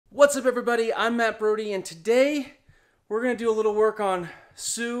What's up everybody, I'm Matt Brody and today we're going to do a little work on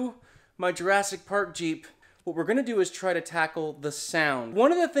Sue, my Jurassic Park Jeep. What we're going to do is try to tackle the sound.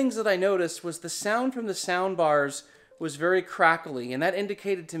 One of the things that I noticed was the sound from the sound bars was very crackly, and that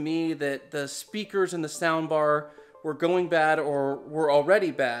indicated to me that the speakers in the sound bar were going bad or were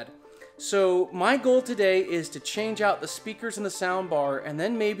already bad. So my goal today is to change out the speakers in the sound bar and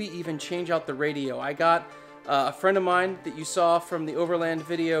then maybe even change out the radio. I got a friend of mine that you saw from the Overland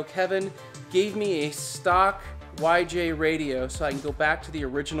video, Kevin, gave me a stock YJ radio so I can go back to the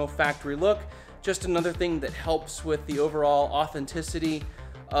original factory look. Just another thing that helps with the overall authenticity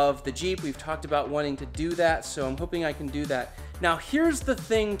of the Jeep. We've talked about wanting to do that, so I'm hoping I can do that. Now here's the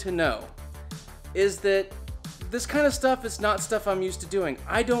thing to know, is that this kind of stuff is not stuff I'm used to doing.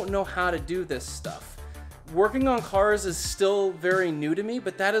 I don't know how to do this stuff. Working on cars is still very new to me,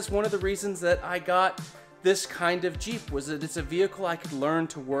 but that is one of the reasons that I got this kind of Jeep, was that it's a vehicle I could learn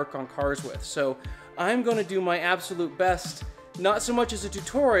to work on cars with. So I'm going to do my absolute best, not so much as a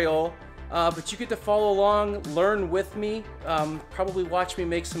tutorial, but you get to follow along, learn with me, probably watch me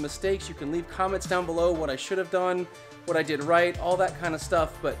make some mistakes. You can leave comments down below what I should have done, what I did right, all that kind of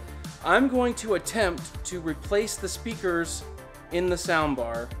stuff. But I'm going to attempt to replace the speakers in the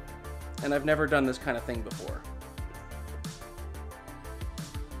soundbar, and I've never done this kind of thing before.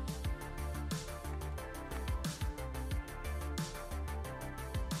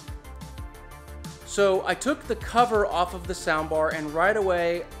 So I took the cover off of the soundbar and right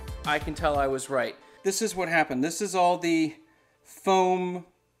away I can tell I was right. This is what happened. This is all the foam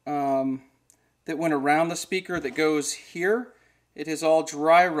that went around the speaker that goes here. It has all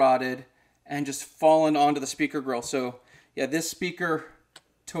dry rotted and just fallen onto the speaker grill. So yeah, this speaker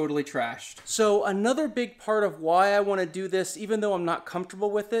totally trashed. So another big part of why I want to do this, even though I'm not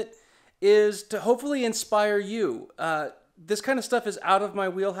comfortable with it, is to hopefully inspire you. This kind of stuff is out of my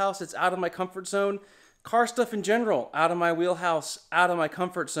wheelhouse. It's out of my comfort zone. Car stuff in general, out of my wheelhouse, out of my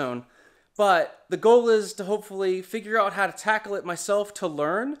comfort zone. But the goal is to hopefully figure out how to tackle it myself, to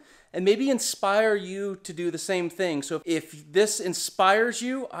learn, and maybe inspire you to do the same thing. So if this inspires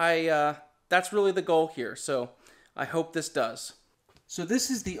you, that's really the goal here. So I hope this does. So this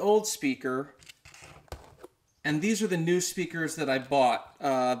is the old speaker, and these are the new speakers that I bought.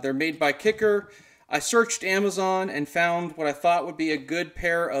 They're made by Kicker. I searched Amazon and found what I thought would be a good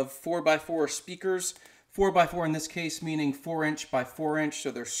pair of 4x4 speakers. 4x4 in this case meaning 4" by 4", so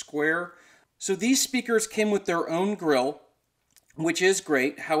they're square. So these speakers came with their own grill, which is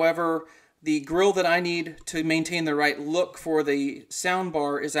great. However, the grill that I need to maintain the right look for the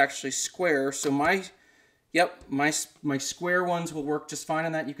soundbar is actually square. So my square ones will work just fine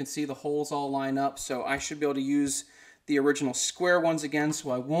on that. You can see the holes all line up, so I should be able to use the original square ones again, so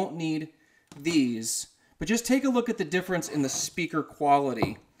I won't need these. But just take a look at the difference in the speaker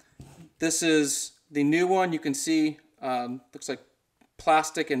quality. This is the new one. You can see looks like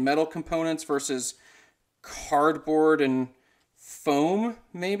plastic and metal components versus cardboard and foam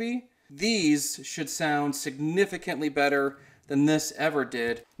maybe. These should sound significantly better than this ever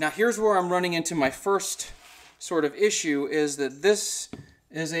did. Now here's where I'm running into my first sort of issue, is that this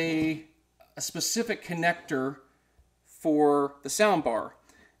is a specific connector for the soundbar.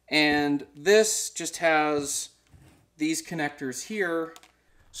 And this just has these connectors here.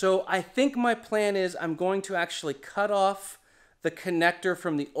 So I think my plan is I'm going to actually cut off the connector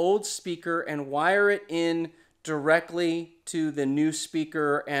from the old speaker and wire it in directly to the new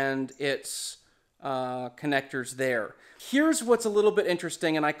speaker and its connectors there. Here's what's a little bit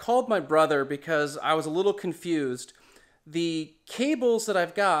interesting, and I called my brother because I was a little confused. The cables that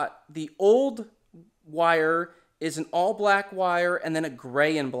I've got, the old wire is an all black wire and then a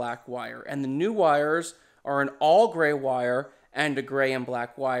gray and black wire. And the new wires are an all gray wire and a gray and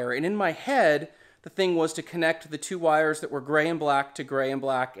black wire. And in my head, the thing was to connect the two wires that were gray and black to gray and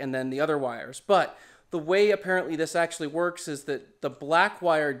black and then the other wires. But the way apparently this actually works is that the black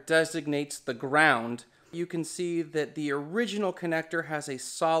wire designates the ground. You can see that the original connector has a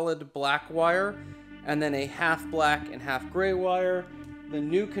solid black wire and then a half black and half gray wire. The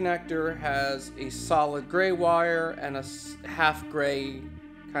new connector has a solid gray wire and a half gray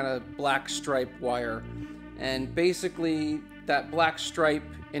kind of black stripe wire. And basically that black stripe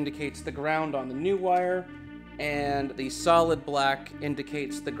indicates the ground on the new wire and the solid black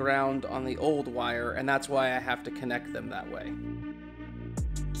indicates the ground on the old wire, and that's why I have to connect them that way.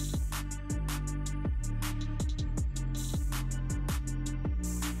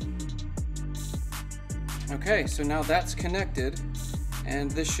 Okay, so now that's connected.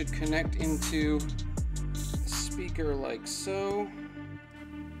 And this should connect into a speaker like so.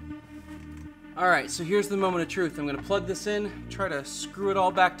 All right, so here's the moment of truth. I'm gonna plug this in, try to screw it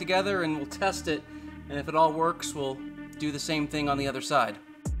all back together, and we'll test it. And if it all works, we'll do the same thing on the other side.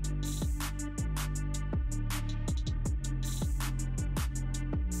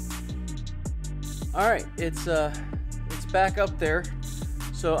 All right, it's back up there.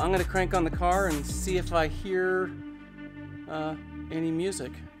 So I'm gonna crank on the car and see if I hear any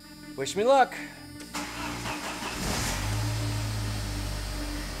music. Wish me luck.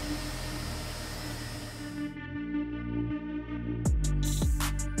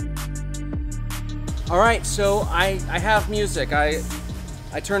 All right, so I have music. I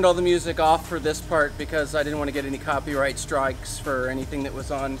turned all the music off for this part because I didn't want to get any copyright strikes for anything that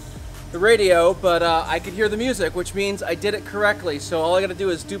was on the radio, but I could hear the music, which means I did it correctly. So all I gotta do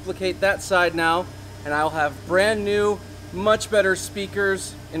is duplicate that side now, and I'll have brand new, much better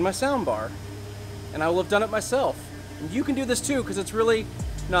speakers in my soundbar. And I will have done it myself. And you can do this too, because it's really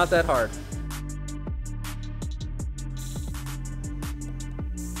not that hard.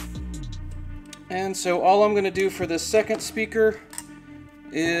 And so all I'm going to do for this second speaker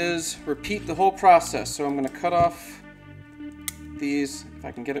is repeat the whole process. So I'm going to cut off these, if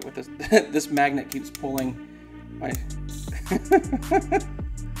I can get it with this, this magnet keeps pulling my,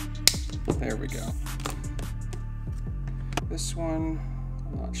 there we go. This one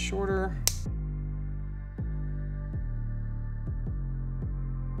a lot shorter.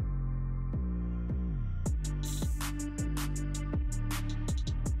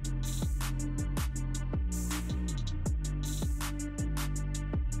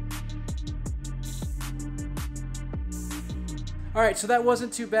 All right, so that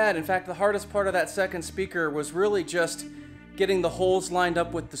wasn't too bad. In fact, the hardest part of that second speaker was really just getting the holes lined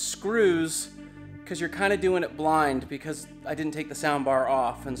up with the screws, because you're kind of doing it blind because I didn't take the soundbar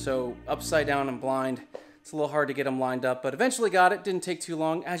off, and so upside down and blind, it's a little hard to get them lined up, but eventually got it. Didn't take too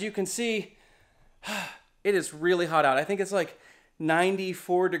long. As you can see, it is really hot out. I think it's like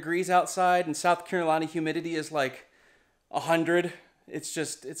 94 degrees outside, and South Carolina humidity is like 100.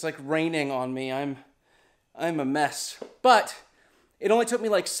 It's like raining on me. I'm a mess. But it only took me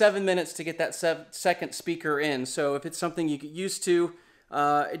like 7 minutes to get that second speaker in, so if it's something you get used to,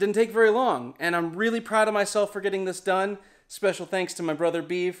 it didn't take very long, and I'm really proud of myself for getting this done. Special thanks to my brother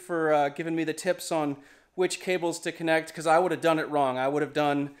Beeve for giving me the tips on which cables to connect, because I would have done it wrong. I would have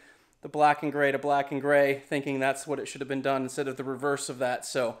done the black and gray to black and gray, thinking that's what it should have been done instead of the reverse of that.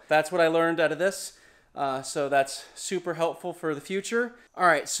 So that's what I learned out of this. So that's super helpful for the future. All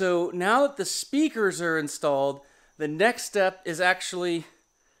right, so now that the speakers are installed, the next step is actually,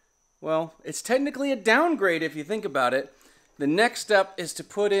 well, it's technically a downgrade if you think about it. The next step is to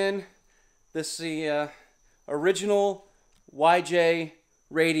put in this original YJ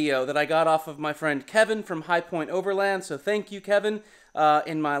radio that I got off of my friend Kevin from High Point Overland. So thank you, Kevin.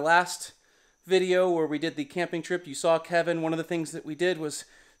 In my last video where we did the camping trip, you saw Kevin. One of the things that we did was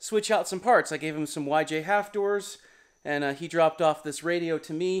switch out some parts. I gave him some YJ half doors, and he dropped off this radio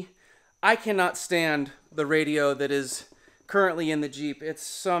to me. I cannot stand the radio that is currently in the Jeep. It's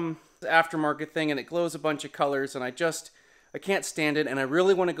some aftermarket thing, and it glows a bunch of colors, and I can't stand it, and I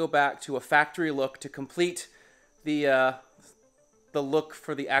really want to go back to a factory look to complete the look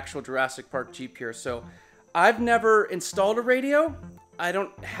for the actual Jurassic Park Jeep here. So I've never installed a radio. I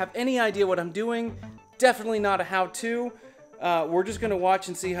don't have any idea what I'm doing. Definitely not a how-to. We're just going to watch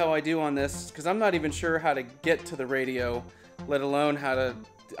and see how I do on this, because I'm not even sure how to get to the radio, let alone how to...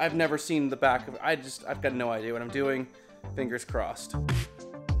 I've never seen the back of it. I've got no idea what I'm doing. Fingers crossed.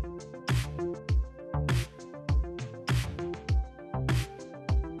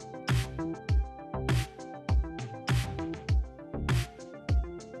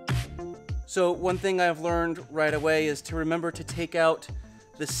 So one thing I've learned right away is to remember to take out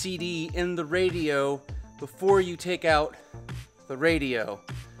the CD in the radio before you take out the radio.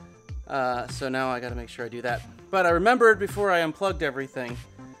 So now I gotta make sure I do that. But I remembered before I unplugged everything,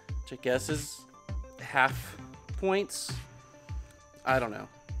 which I guess is half points. I don't know.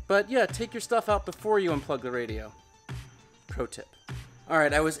 But yeah, take your stuff out before you unplug the radio. Pro tip.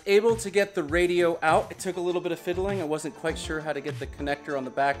 Alright, I was able to get the radio out. It took a little bit of fiddling. I wasn't quite sure how to get the connector on the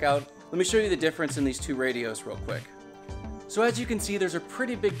back out. Let me show you the difference in these two radios real quick. So as you can see, there's a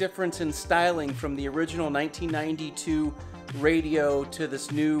pretty big difference in styling from the original 1992 radio to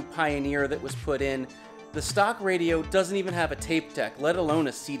this new Pioneer that was put in. The stock radio doesn't even have a tape deck, let alone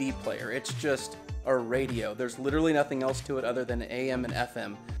a CD player. It's just a radio. There's literally nothing else to it other than AM and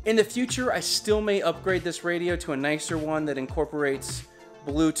FM. In the future, I still may upgrade this radio to a nicer one that incorporates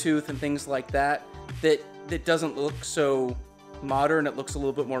Bluetooth and things like that, that doesn't look so modern. It looks a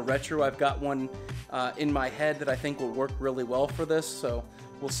little bit more retro. I've got one in my head that I think will work really well for this, so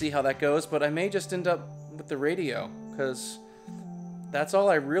we'll see how that goes, but I may just end up with the radio, because that's all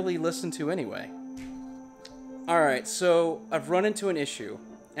I really listen to anyway. Alright, so I've run into an issue,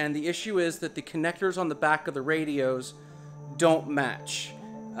 and the issue is that the connectors on the back of the radios don't match.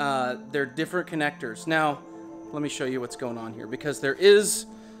 They're different connectors. Now, let me show you what's going on here, because there is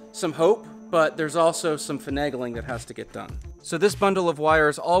some hope, but there's also some finagling that has to get done. So this bundle of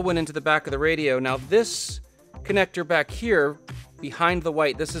wires all went into the back of the radio. Now this connector back here, behind the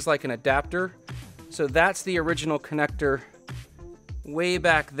white, this is like an adapter. So that's the original connector way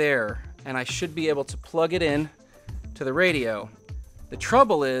back there, and I should be able to plug it in to the radio. The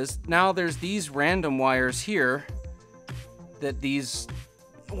trouble is, now there's these random wires here, these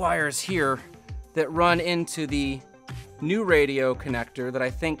wires here that run into the new radio connector that I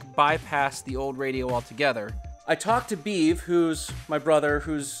think bypass the old radio altogether. I talked to Beeve, who's my brother,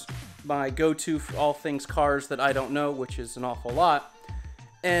 who's my go-to for all things cars that I don't know, which is an awful lot.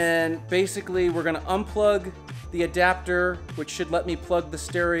 And basically we're gonna unplug the adapter, which should let me plug the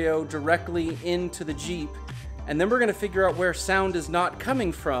stereo directly into the Jeep. And then we're gonna figure out where sound is not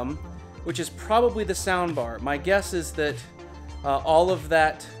coming from, which is probably the soundbar. My guess is that all of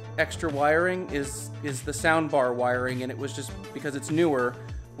that extra wiring is the soundbar wiring, and it was just because it's newer,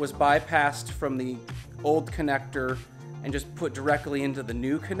 was bypassed from the old connector and just put directly into the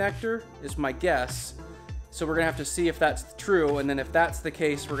new connector, is my guess. So we're gonna have to see if that's true, and then if that's the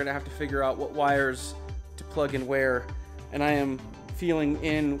case, we're gonna have to figure out what wires to plug in where. And I am feeling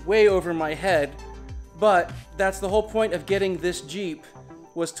in way over my head, but that's the whole point of getting this Jeep,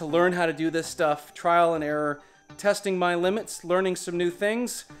 was to learn how to do this stuff, trial and error, testing my limits, learning some new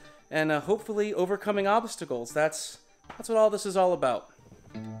things, and hopefully overcoming obstacles. That's what all this is all about.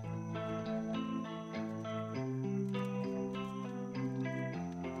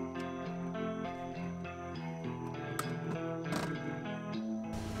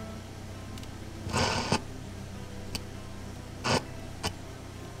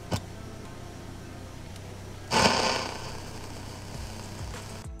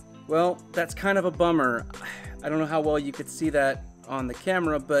 Well, that's kind of a bummer. I don't know how well you could see that on the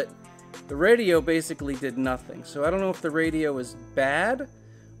camera, but the radio basically did nothing. So I don't know if the radio is bad,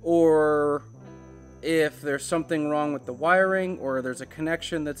 or if there's something wrong with the wiring, or there's a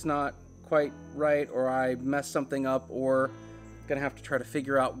connection that's not quite right, or I messed something up, or gonna have to try to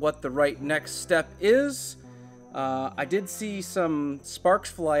figure out what the right next step is. I did see some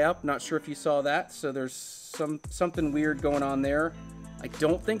sparks fly up, not sure if you saw that, so there's something weird going on there. I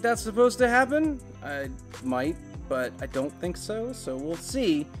don't think that's supposed to happen. I might, but I don't think so, so we'll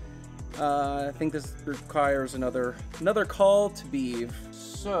see. I think this requires another call to Beeve.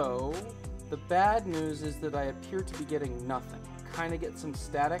 So, the bad news is that I appear to be getting nothing. Kind of get some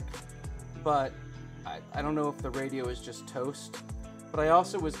static, but I don't know if the radio is just toast. But I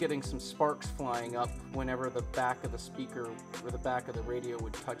also was getting some sparks flying up whenever the back of the speaker or the back of the radio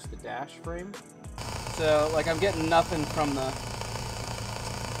would touch the dash frame. So, like, I'm getting nothing from the...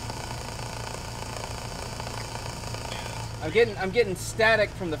 I'm getting static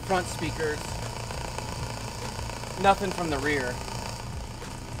from the front speakers. Nothing from the rear.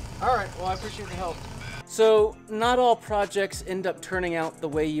 Alright, well, I appreciate the help. So, not all projects end up turning out the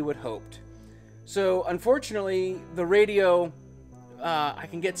way you would hoped. So, unfortunately, the radio, I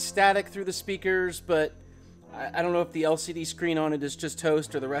can get static through the speakers, but I don't know if the LCD screen on it is just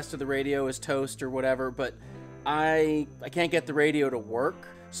toast or the rest of the radio is toast or whatever, but I can't get the radio to work.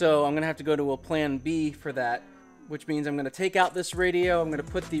 So, I'm going to have to go to a plan B for that, which means I'm going to take out this radio. I'm going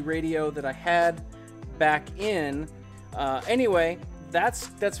to put the radio that I had back in. Anyway, that's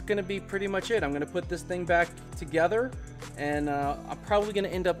going to be pretty much it. I'm going to put this thing back together, and I'm probably going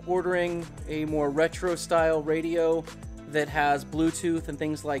to end up ordering a more retro style radio that has Bluetooth and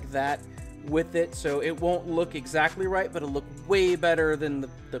things like that with it, so it won't look exactly right, but it'll look way better than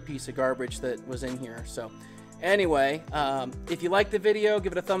the piece of garbage that was in here. So anyway, if you like the video,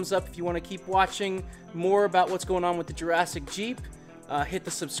 give it a thumbs up. If you want to keep watching more about what's going on with the Jurassic Jeep, hit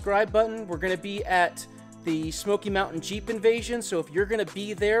the subscribe button. We're going to be at the Smoky Mountain Jeep Invasion, so if you're going to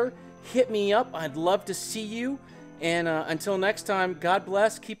be there, hit me up. I'd love to see you. And until next time, God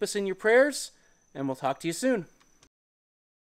bless, keep us in your prayers, and we'll talk to you soon.